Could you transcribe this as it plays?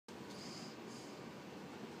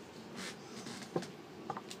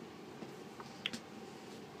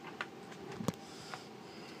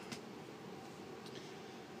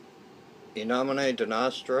In nomine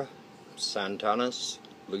Nostra, Satanis,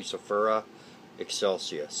 Lucifera,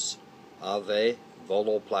 Excelsius, Ave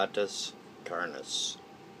Voloplatus Carnis.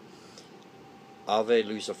 Ave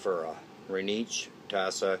Lucifera, Reniche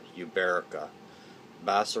Tassa Uberica,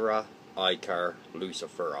 Basara Icar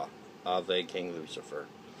Lucifera. Ave King Lucifer.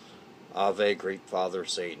 Ave Great Father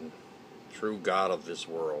Satan, true God of this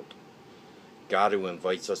world, God who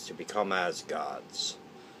invites us to become as gods.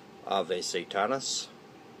 Ave Satanis,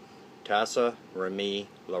 Tassa Remi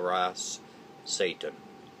Laras Satan.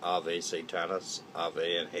 Ave Satanis,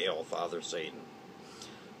 Ave, and hail Father Satan.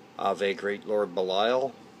 Ave Great Lord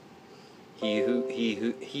Belial,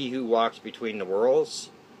 he who walks between the worlds.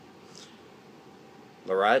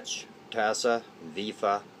 Larach Tassa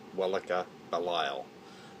Vifa Welika Belial.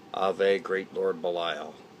 Ave Great Lord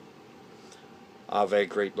Belial. Ave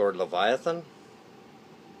Great Lord Leviathan,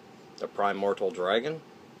 the primordial dragon.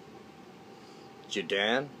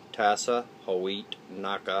 Judan Tassa Hoit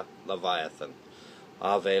Naka Leviathan.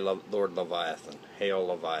 Ave Lord Leviathan. Hail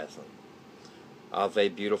Leviathan. Ave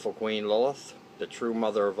Beautiful Queen Lilith, the true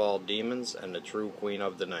mother of all demons and the true queen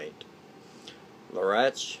of the night.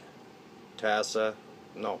 Larach Tassa,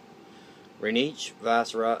 no. Renich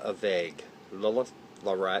Vasra Aveg. Lilith,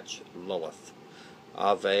 Larach, Lilith.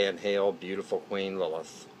 Ave, and hail Beautiful Queen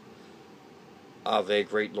Lilith. Ave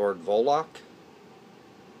Great Lord Volok.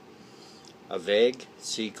 Aveg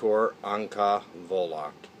Sikor Anka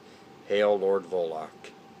Volok. Hail Lord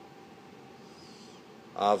Volok.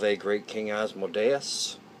 Ave Great King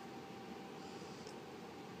Asmodeus.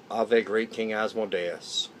 Ave Great King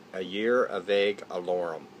Asmodeus. A year Aveg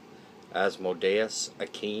Alorum. Asmodeus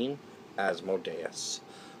Akeen Asmodeus.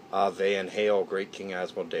 Ave, and hail Great King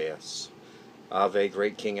Asmodeus. Ave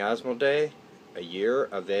Great King Asmodee. A year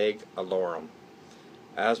Aveg Alorum.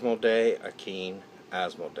 Asmodee Akeen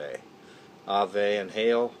Asmodee. Ave, and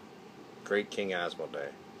hail Great King Asmodee.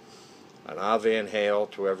 And Ave, and hail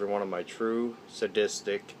to every one of my true,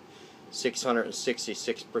 sadistic,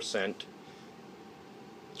 666%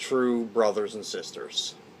 true brothers and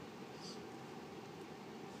sisters.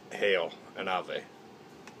 Hail and Ave.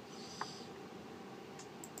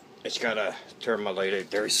 I just gotta turn my light out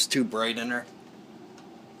there. It's too bright in there.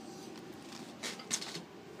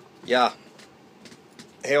 Yeah.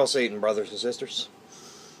 Hail Satan, brothers and sisters.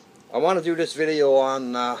 I want to do this video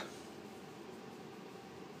on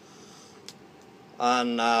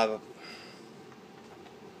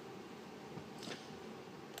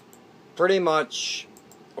pretty much,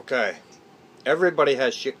 okay, everybody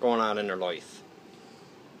has shit going on in their life,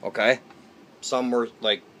 okay? Some were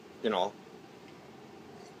like, you know,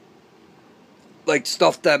 like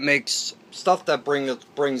stuff that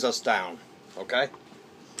brings us down, okay?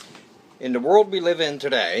 In the world we live in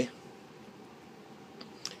today,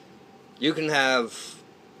 you can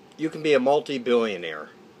be a multi-billionaire,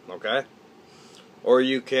 okay? Or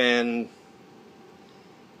you can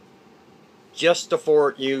just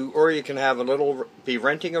afford or you can have be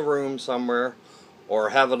renting a room somewhere,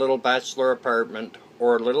 or have a little bachelor apartment,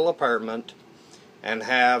 or a little apartment, and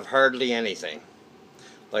have hardly anything.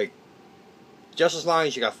 Like, just as long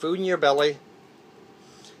as you got food in your belly,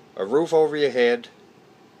 a roof over your head.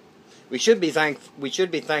 We should be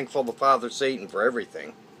thankful to Father Satan for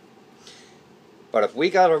everything. But if we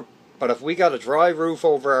got a dry roof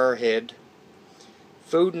over our head,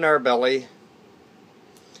 food in our belly,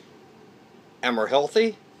 and we're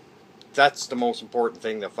healthy, that's the most important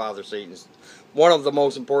thing that one of the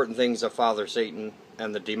most important things that Father Satan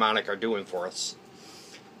and the demonic are doing for us.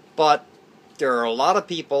 But there are a lot of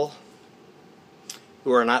people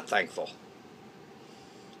who are not thankful.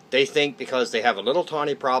 They think because they have a little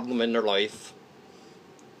tiny problem in their life,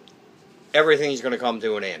 everything's going to come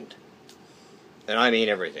to an end. And I mean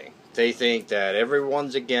everything. They think that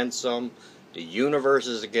everyone's against them, the universe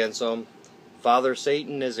is against them, Father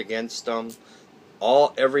Satan is against them,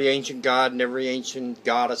 every ancient god and every ancient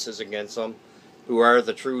goddess is against them, who are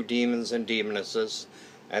the true demons and demonesses.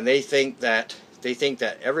 And they think that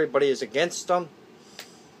everybody is against them.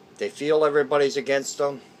 They feel everybody's against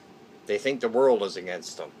them. They think the world is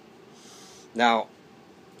against them. Now,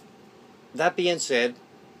 that being said,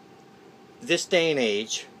 this day and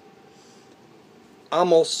age,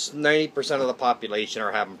 almost 90% of the population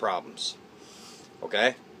are having problems.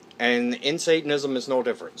 Okay? And in Satanism is no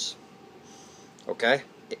difference. Okay?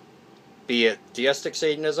 Be it theistic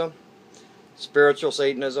Satanism, spiritual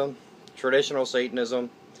Satanism, traditional Satanism,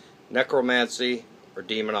 necromancy, or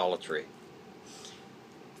demonolatry.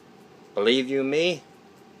 Believe you me,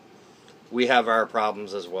 we have our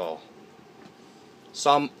problems as well.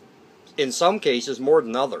 In some cases more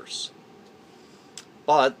than others.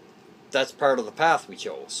 But that's part of the path we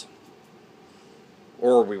chose.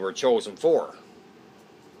 or we were chosen for.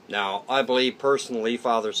 Now, I believe personally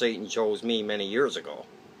Father Satan chose me many years ago,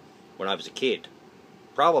 when I was a kid.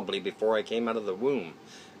 Probably before I came out of the womb,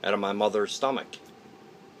 out of my mother's stomach.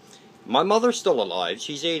 My mother's still alive,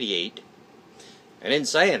 she's 88. And in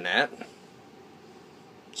saying that,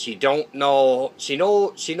 she knows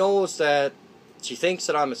that, she thinks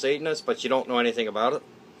that I'm a Satanist, but she don't know anything about it.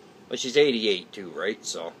 But she's 88 too, right?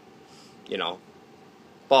 So, you know.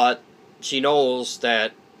 But she knows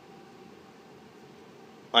that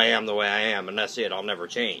I am the way I am, and that's it. I'll never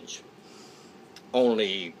change.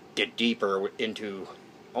 Only get deeper,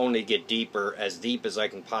 as deep as I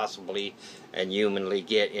can possibly and humanly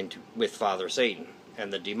get into with Father Satan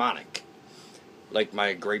and the demonic. Like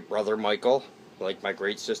my great brother Michael, like my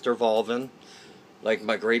great sister Volvin, like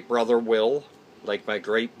my great brother Will, like my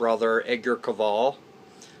great brother Edgar Cavall,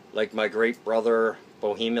 like my great brother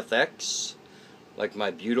Bohemoth X, like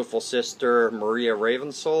my beautiful sister Maria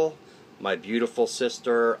Ravensoul, my beautiful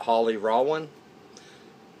sister Holly Rowan,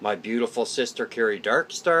 my beautiful sister Carrie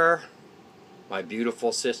Darkstar, my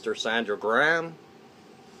beautiful sister Sandra Graham,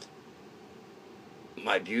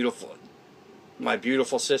 my beautiful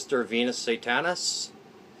sister Venus Satanis,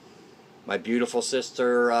 my beautiful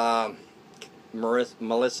sister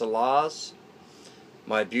Melissa Laws,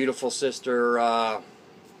 my beautiful sister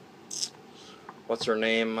what's her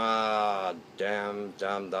name? I can't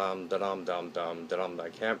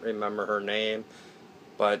remember her name,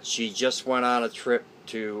 but she just went on a trip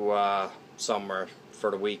to somewhere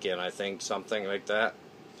for the weekend, I think, something like that.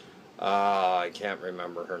 I can't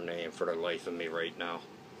remember her name for the life of me right now,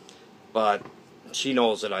 but she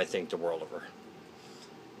knows that I think the world of her,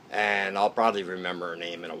 and I'll probably remember her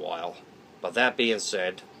name in a while. But that being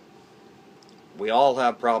said, we all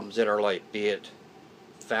have problems in our life, be it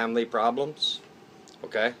family problems,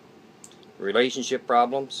 okay, relationship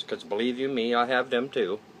problems, because believe you me, I have them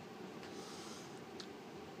too.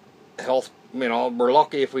 Health, you know, we're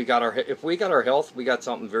lucky if we got our health. We got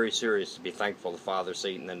something very serious to be thankful to Father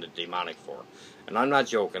Satan and the demonic for. And I'm not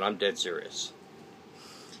joking, I'm dead serious.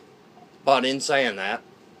 But in saying that,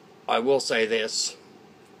 I will say this.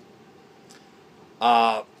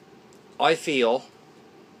 I feel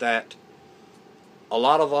that a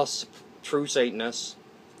lot of us true Satanists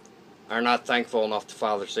are not thankful enough to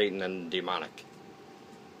Father Satan and the demonic.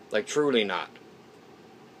 Like, truly not.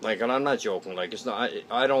 Like, and I'm not joking. Like, it's not.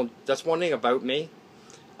 I don't. That's one thing about me.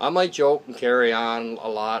 I might joke and carry on a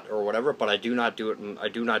lot or whatever, but I do not do it. I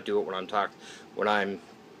do not do it when I'm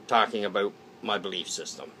talking about my belief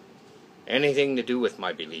system. Anything to do with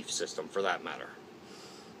my belief system, for that matter.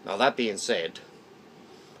 Now, that being said,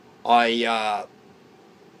 a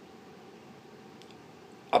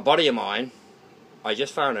buddy of mine, I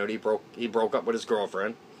just found out he broke up with his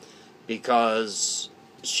girlfriend because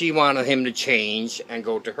she wanted him to change and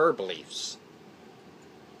go to her beliefs.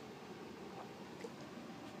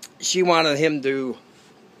 She wanted him to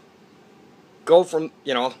go from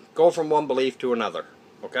one belief to another,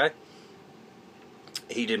 okay?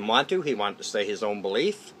 He didn't want to. He wanted to stay his own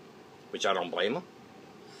belief, which I don't blame him.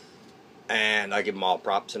 And I give him all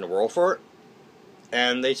props in the world for it.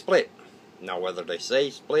 And they split. Now, whether they say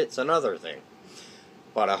split's another thing.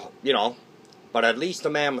 But, but at least the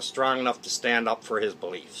man was strong enough to stand up for his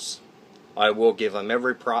beliefs. I will give him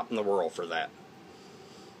every prop in the world for that.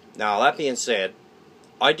 Now, that being said,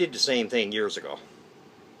 I did the same thing years ago.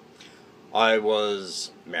 I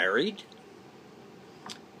was married,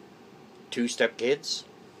 2 stepkids.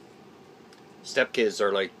 Stepkids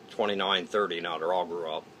are like 29, 30 now. They're all grew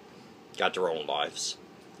up. Got their own lives.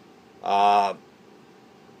 I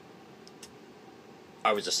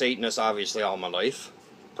was a Satanist, obviously, all my life.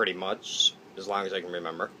 Pretty much, as long as I can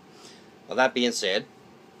remember. Well, that being said,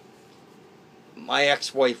 my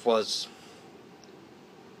ex-wife was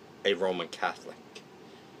a Roman Catholic.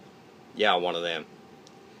 Yeah, one of them.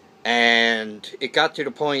 And it got to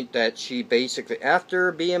the point that she basically,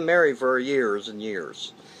 after being married for years and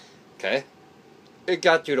years, okay, it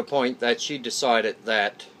got to the point that she decided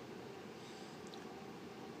that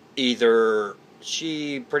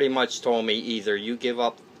she pretty much told me, either you give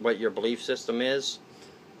up what your belief system is,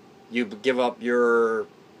 you give up your,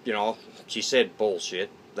 she said bullshit.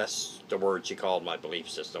 That's the word she called my belief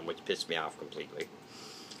system, which pissed me off completely.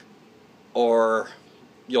 Or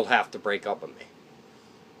you'll have to break up with me.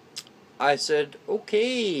 I said,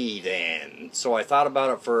 okay then. So I thought about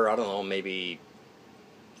it for, I don't know, maybe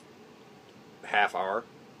half hour.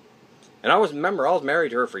 And I was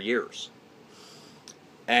married to her for years.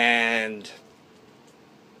 And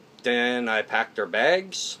then I packed her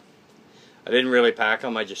bags. I didn't really pack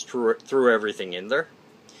them, I just threw everything in there.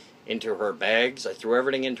 into her bags. I threw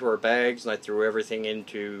everything into her bags, and I threw everything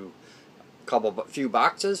into a few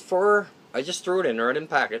boxes for her. I just threw it in there. I didn't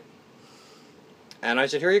pack it. And I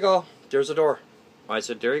said, here you go. There's the door. I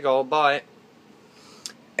said, there you go. Bye.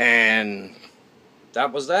 And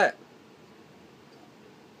that was that.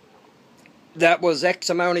 That was X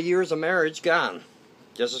amount of years of marriage gone.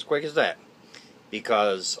 Just as quick as that.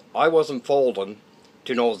 Because I wasn't folding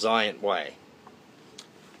to no giant way.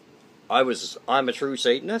 I'm a true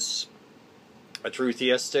Satanist, a true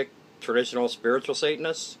theistic, traditional spiritual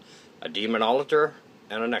Satanist, a demonolator,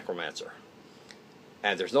 and a necromancer.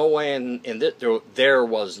 And there's no way there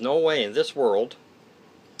was no way in this world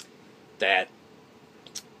that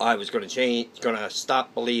I was going to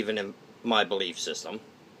stop believing in my belief system.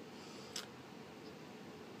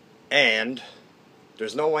 And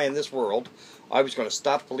there's no way in this world I was going to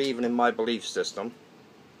stop believing in my belief system.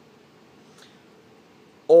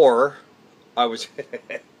 Or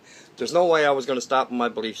there's no way I was going to stop my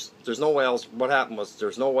beliefs. There's no way else. What happened was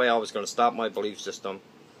there's no way I was going to stop my belief system,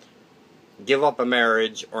 give up a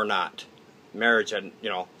marriage or not. Marriage had,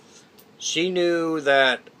 she knew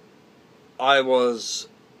that I was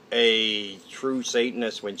a true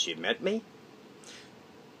Satanist when she met me,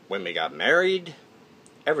 when we got married,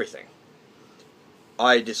 everything.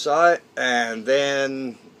 And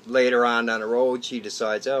then later on down the road, she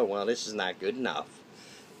decides, oh, well, this is not good enough.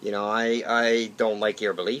 I don't like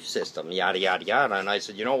your belief system, yada, yada, yada. And I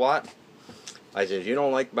said, you know what? I said, if you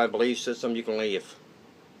don't like my belief system, you can leave.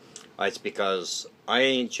 It's because I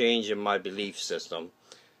ain't changing my belief system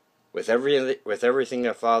with everything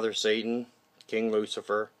that Father Satan, King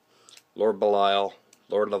Lucifer, Lord Belial,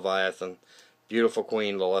 Lord Leviathan, beautiful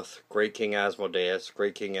Queen Lilith, Great King Asmodeus,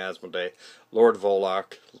 Great King Asmodee, Lord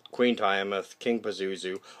Volok, Queen Tiamat, King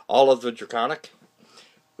Pazuzu, all of the Draconic.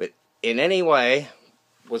 But in any way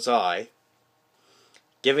was I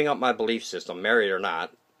giving up my belief system, married or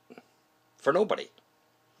not, for nobody.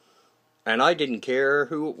 And I didn't care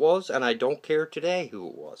who it was, and I don't care today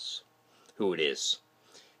who it is.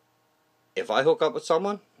 If I hook up with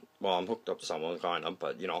someone, well, I'm hooked up with someone, kind of,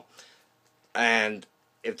 but, and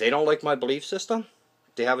if they don't like my belief system,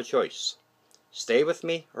 they have a choice. Stay with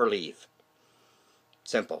me or leave.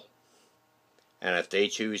 Simple. And if they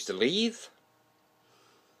choose to leave,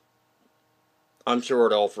 I'm sure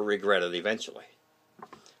they'll regret it eventually.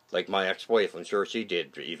 Like my ex-wife, I'm sure she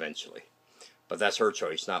did eventually. But that's her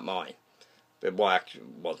choice, not mine. It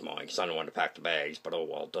was mine, because I don't want to pack the bags, but oh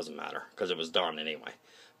well, it doesn't matter, because it was done anyway.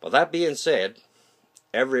 But that being said,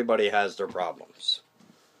 everybody has their problems.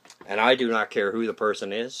 And I do not care who the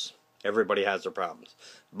person is. Everybody has their problems.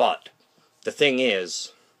 But the thing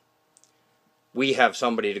is, we have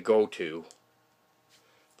somebody to go to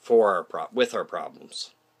with our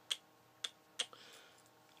problems.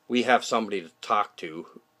 We have somebody to talk to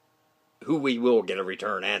who we will get a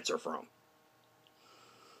return answer from.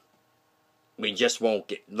 We just won't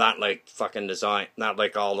get, not like fucking design, not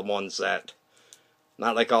like all the ones that,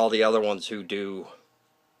 not like all the other ones who do,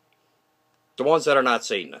 the ones that are not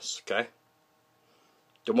Satanists, okay?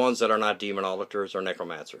 The ones that are not demonolators or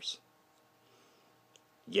necromancers.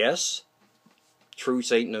 Yes, true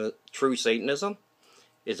Satanism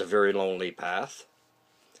is a very lonely path.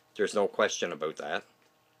 There's no question about that.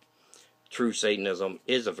 True Satanism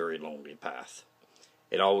is a very lonely path.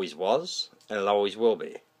 It always was, and it always will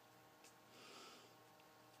be.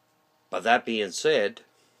 But that being said,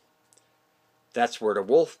 that's where the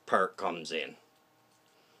wolf part comes in.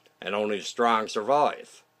 And only the strong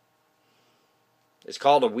survive. It's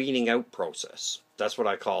called a weeding out process. That's what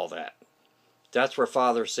I call that. That's where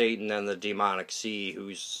Father Satan and the demonic see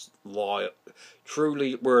who's loyal,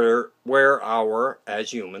 truly, where our,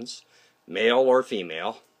 as humans, male or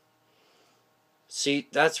female, see,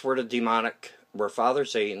 that's where the demonic, where Father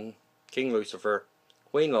Satan, King Lucifer,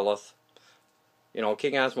 Queen Lilith,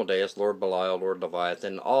 King Asmodeus, Lord Belial, Lord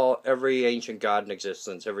Leviathan, every ancient god in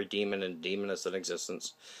existence, every demon and demoness in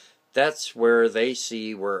existence, that's where they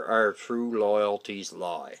see where our true loyalties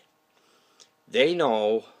lie. They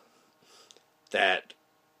know that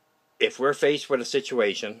if we're faced with a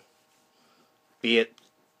situation, be it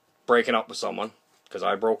breaking up with someone, because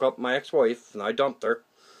I broke up with my ex-wife and I dumped her,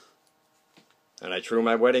 and I threw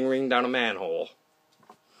my wedding ring down a manhole.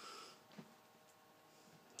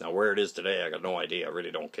 Now, where it is today, I got no idea. I really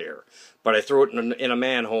don't care. But I threw it in a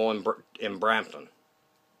manhole in Brampton.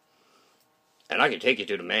 And I could take you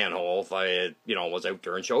to the manhole if I, was out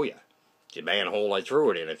there and show you. The manhole I threw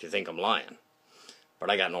it in, if you think I'm lying. But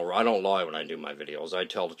I don't lie when I do my videos. I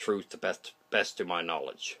tell the truth the best to my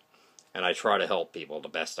knowledge. And I try to help people the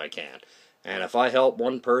best I can. And if I help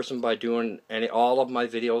one person by doing all of my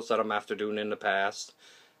videos that I'm after doing in the past,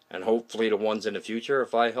 and hopefully the ones in the future,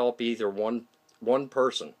 if I help either one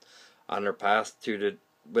person on their path to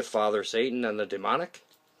with Father Satan and the demonic,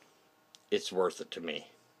 it's worth it to me.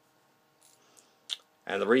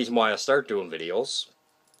 And the reason why I start doing videos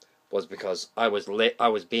was because I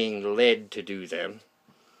was being led to do them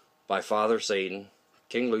by Father Satan,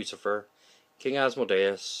 King Lucifer, King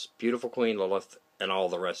Asmodeus, beautiful Queen Lilith, and all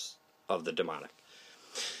the rest of the demonic.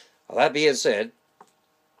 Well, that being said,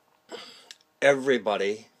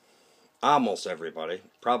 everybody, almost everybody,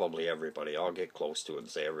 probably everybody, I'll get close to it and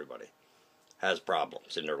say everybody, has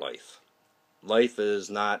problems in their life. Life is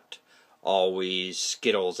not always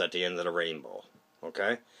Skittles at the end of the rainbow,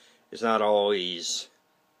 okay? It's not always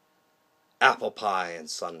apple pie and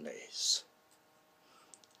sundaes,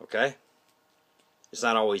 okay? It's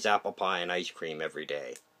not always apple pie and ice cream every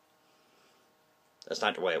day. That's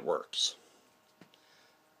not the way it works.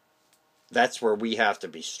 That's where we have to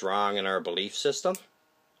be strong in our belief system.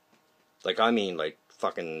 Like, I mean, like,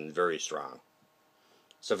 fucking very strong.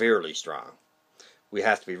 Severely strong. We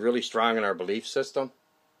have to be really strong in our belief system.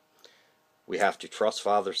 We have to trust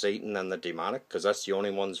Father Satan and the demonic, because that's the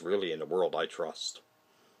only ones really in the world I trust.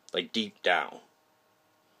 Like, deep down.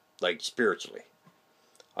 Like, spiritually.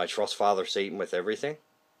 I trust Father Satan with everything.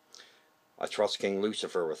 I trust King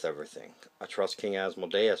Lucifer with everything. I trust King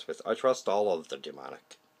Asmodeus with... I trust all of the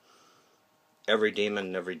demonic. Every demon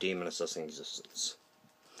and every demoness in existence.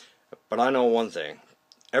 But I know one thing.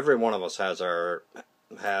 Every one of us has a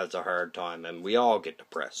hard time, and we all get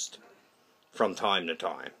depressed from time to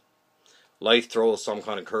time. Life throws some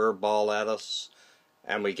kind of curveball at us,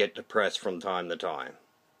 and we get depressed from time to time.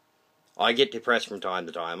 I get depressed from time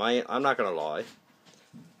to time. I'm not going to lie.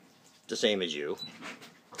 The same as you.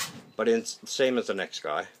 But it's the same as the next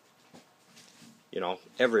guy. You know,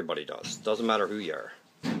 everybody does. Doesn't matter who you are.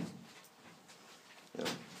 You know,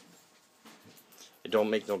 it don't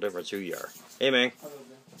make no difference who you are. Hey, man.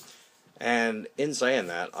 And in saying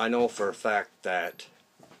that, I know for a fact that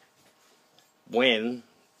when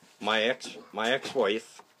my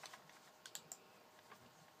ex-wife's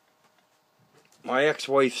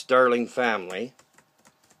darling family,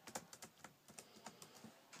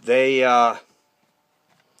 they,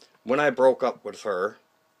 when I broke up with her,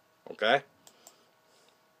 okay?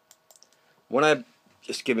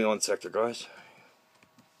 Just give me one second, guys.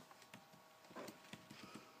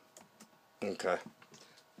 Okay.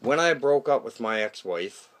 When I broke up with my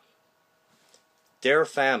ex-wife, their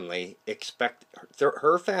family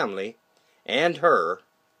her family and her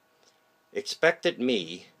expected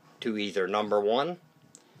me to either, number one,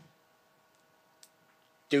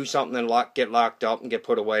 do something and get locked up and get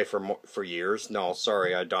put away for years. No,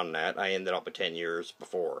 sorry, I done that. I ended up with 10 years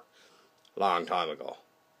before. Long time ago.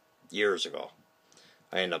 Years ago.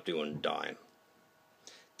 I ended up doing a dime.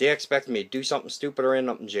 They expected me to do something stupid or end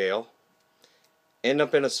up in jail. End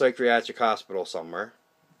up in a psychiatric hospital somewhere.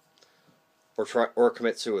 Or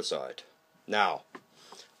commit suicide. Now,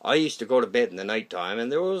 I used to go to bed in the nighttime,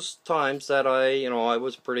 and there was times that I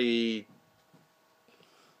was pretty...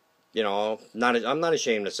 I'm not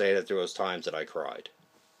ashamed to say that there was times that I cried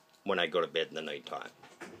when I go to bed in the nighttime.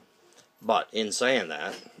 But in saying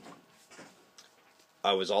that,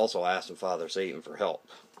 I was also asking Father Satan for help.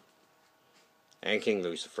 And King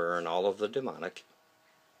Lucifer and all of the demonic.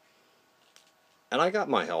 And I got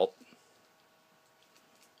my help.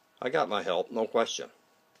 I got my help, no question.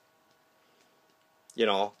 You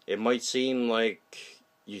know, it might seem like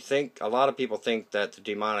a lot of people think that the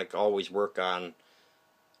demonic always work on,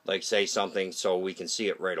 like, say something so we can see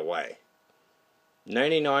it right away.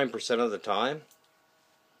 99% of the time,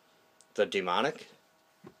 the demonic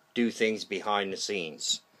do things behind the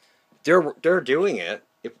scenes. They're doing it.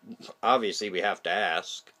 Obviously, we have to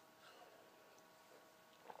ask.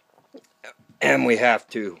 And we have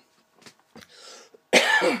to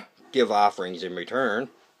give offerings in return.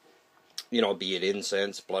 You know, be it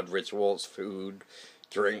incense, blood rituals, food,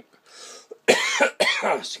 drink,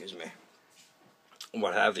 excuse me,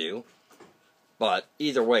 what have you. But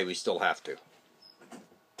either way, we still have to.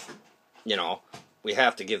 You know, we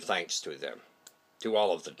have to give thanks to them, to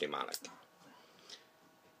all of the demonic.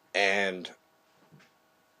 And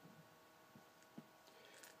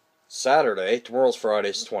Saturday, tomorrow's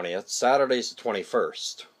Friday's 20th, Saturday's the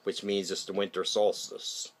 21st, which means it's the winter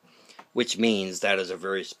solstice, which means that is a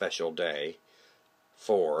very special day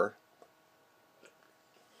for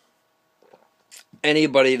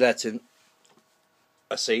anybody that's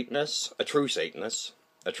a Satanist, a true Satanist,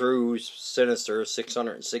 a true sinister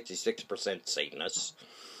 666% Satanist,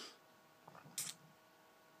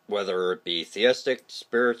 whether it be theistic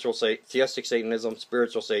Satanism,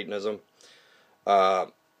 spiritual Satanism,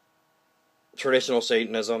 traditional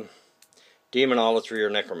Satanism, demonolatry, or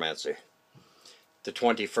necromancy. The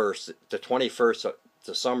 21st,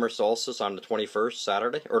 the summer solstice on the 21st,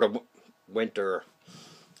 Saturday, or the winter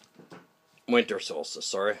solstice,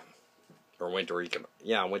 sorry, or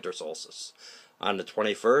winter solstice. On the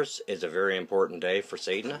 21st is a very important day for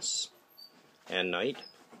Satanists and night,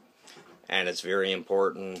 and it's very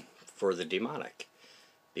important for the demonic,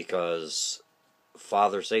 because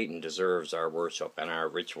Father Satan deserves our worship and our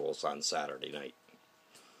rituals on Saturday night.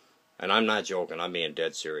 And I'm not joking, I'm being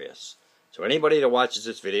dead serious. So anybody that watches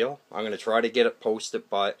this video, I'm going to try to get it posted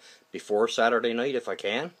before Saturday night if I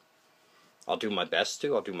can. I'll do my best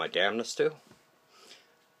to, I'll do my damnedest to.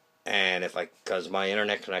 And because my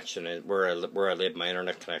internet connection, where I live, my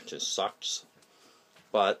internet connection sucks.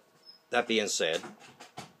 But, that being said,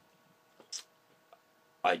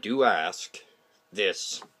 I do ask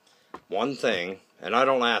this one thing, and I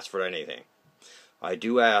don't ask for anything. I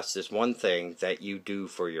do ask this one thing that you do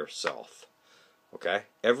for yourself. Okay?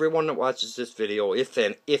 Everyone that watches this video,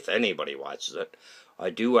 if anybody watches it,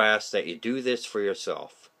 I do ask that you do this for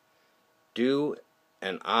yourself. Do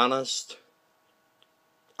an honest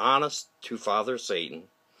to Father Satan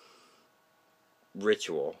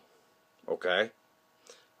ritual, okay,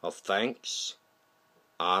 of thanks,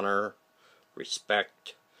 honor,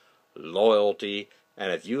 respect, loyalty,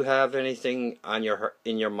 and if you have anything on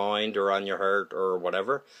in your mind or on your heart or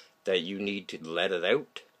whatever that you need to let it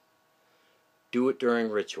out, do it during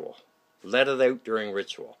ritual. Let it out during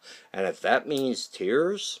ritual. And if that means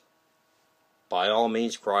tears, by all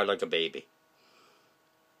means cry like a baby.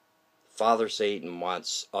 Father Satan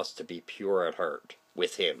wants us to be pure at heart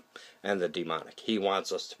with him and the demonic. He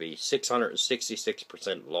wants us to be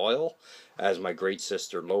 666% loyal, as my great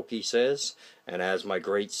sister Loki says, and as my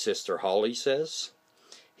great sister Holly says.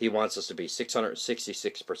 He wants us to be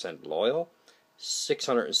 666% loyal,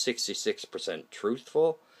 666%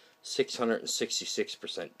 truthful,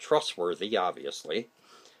 666% trustworthy, obviously,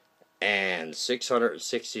 and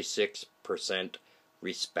 666%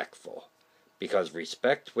 respectful. Because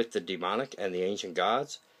respect with the demonic and the ancient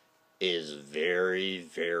gods is very,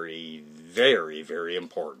 very, very, very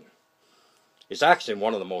important. It's actually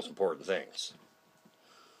one of the most important things.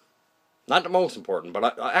 Not the most important,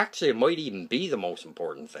 but actually it might even be the most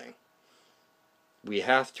important thing. We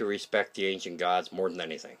have to respect the ancient gods more than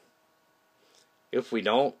anything. If we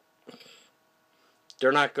don't,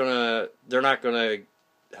 they're not gonna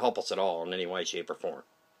help us at all in any way, shape, or form.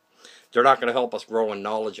 They're not gonna help us grow in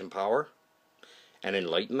knowledge and power and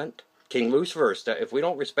enlightenment. King Lucifer, if we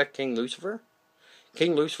don't respect King Lucifer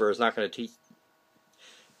is not going to teach.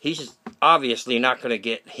 He's obviously not going to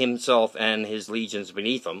get himself and his legions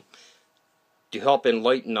beneath him to help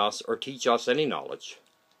enlighten us or teach us any knowledge.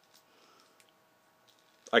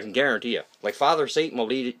 I can guarantee you. Like Father Satan will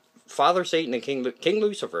lead. Father Satan and King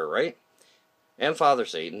Lucifer, right? And Father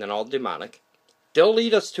Satan and all demonic. They'll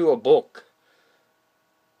lead us to a book.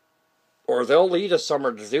 Or they'll lead us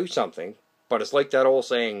somewhere to do something. But it's like that old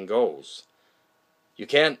saying goes. You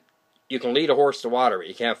can lead a horse to water, but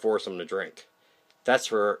you can't force him to drink.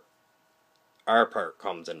 That's where our part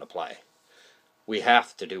comes into play. We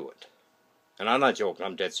have to do it. And I'm not joking,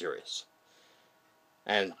 I'm dead serious.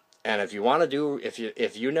 And if you want to do,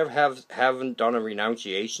 if you never haven't done a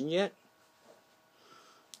renunciation yet,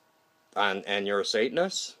 and you're a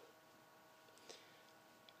Satanist,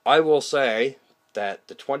 I will say that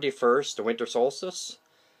the 21st, the winter solstice,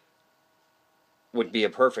 would be a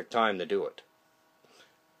perfect time to do it.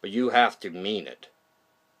 But you have to mean it.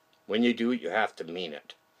 When you do it, you have to mean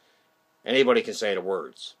it. Anybody can say the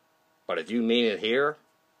words. But if you mean it here,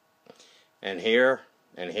 and here,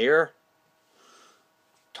 and here,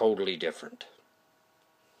 totally different.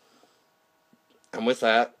 And with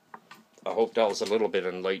that, I hope that was a little bit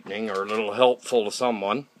enlightening or a little helpful to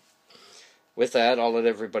someone. With that, I'll let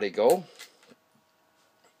everybody go.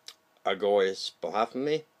 I go as behalf of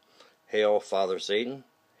me. Hail Father Satan,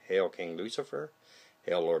 hail King Lucifer,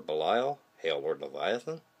 hail Lord Belial, hail Lord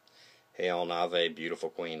Leviathan, hail and Ave beautiful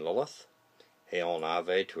Queen Lilith, hail and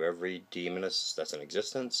Ave to every demoness that's in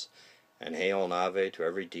existence, and hail and Ave to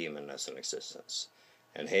every demon that's in existence,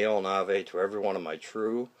 and hail and Ave to every one of my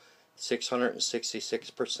true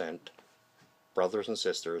 666% brothers and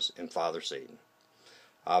sisters in Father Satan.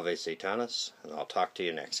 Ave Satanis, and I'll talk to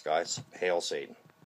you next, guys. Hail Satan.